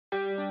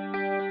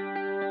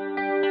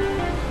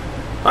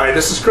Hi,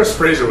 this is Chris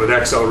Fraser with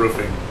XL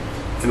Roofing,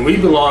 and we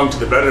belong to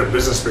the Better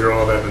Business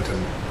Bureau of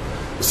Edmonton.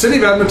 The City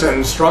of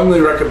Edmonton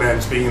strongly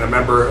recommends being a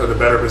member of the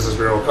Better Business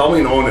Bureau,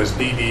 commonly known as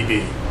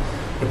BBB.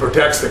 It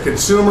protects the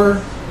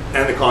consumer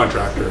and the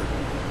contractor.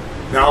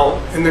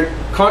 Now, in the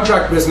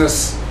contract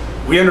business,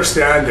 we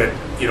understand that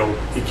you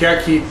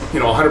can't keep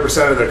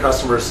 100% of the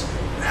customers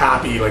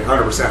happy, like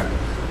 100%.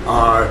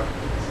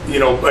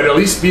 But at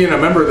least being a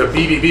member of the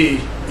BBB,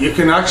 you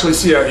can actually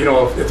see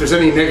if there's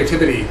any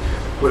negativity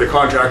with a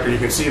contractor, you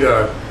can see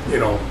a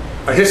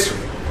history,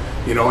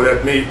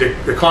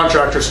 that the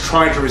contractor's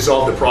trying to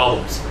resolve the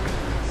problems.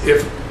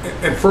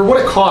 And for what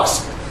it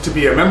costs to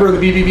be a member of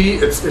the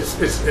BBB,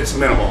 it's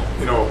minimal.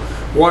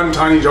 One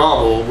tiny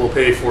job will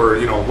pay for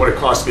what it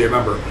costs to be a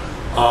member.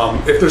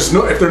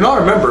 If they're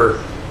not a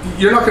member,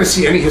 you're not going to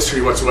see any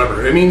history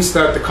whatsoever. It means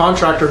that the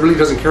contractor really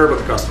doesn't care about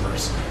the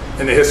customers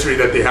and the history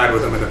that they had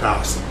with them in the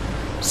past.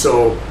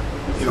 So,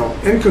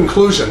 in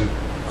conclusion,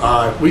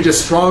 we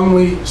just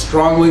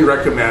strongly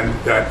recommend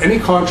that any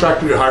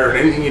contractor you hire and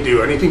anything you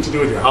do, anything to do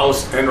with your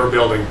house and or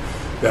building,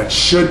 that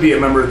should be a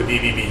member of the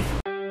BBB.